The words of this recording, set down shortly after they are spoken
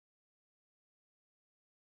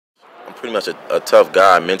pretty much a tough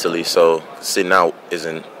guy mentally, so sitting out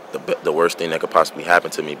isn't the worst thing that could possibly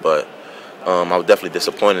happen to me. But I was definitely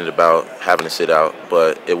disappointed about having to sit out,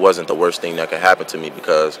 but it wasn't the worst thing that could happen to me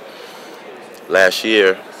because last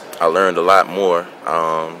year I learned a lot more.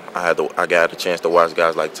 I got a chance to watch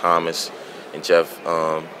guys like Thomas and Jeff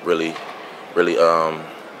really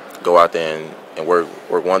go out there and work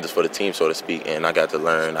wonders for the team, so to speak. And I got to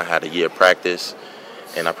learn. I had a year of practice,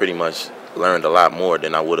 and I pretty much learned a lot more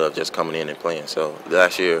than I would have just coming in and playing. So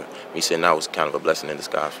last year, me sitting out was kind of a blessing in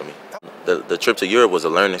disguise for me. The trip to Europe was a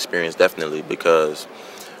learning experience, definitely, because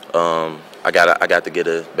I got to get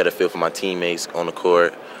a better feel for my teammates on the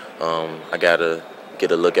court. I got to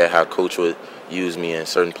get a look at how coach would use me in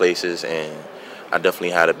certain places, and I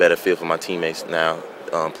definitely had a better feel for my teammates now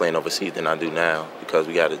playing overseas than I do now, because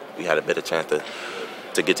we had a better chance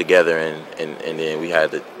to get together, and then we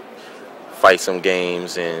had to fight some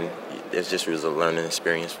games, and it just was a learning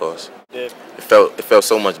experience for us. It felt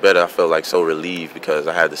so much better. I felt like so relieved because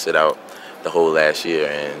I had to sit out the whole last year,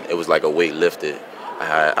 and it was like a weight lifted.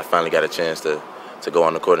 I finally got a chance to go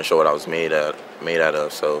on the court and show what I was made out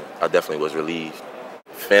of. So I definitely was relieved.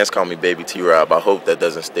 Fans call me Baby T-Rob. I hope that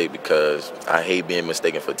doesn't stick because I hate being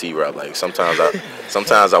mistaken for T-Rob. Like sometimes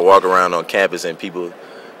I walk around on campus and people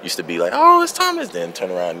used to be like, "Oh, it's Thomas," then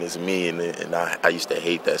turn around and it's me, and I used to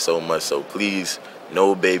hate that so much. So please,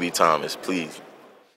 no Baby Thomas, please.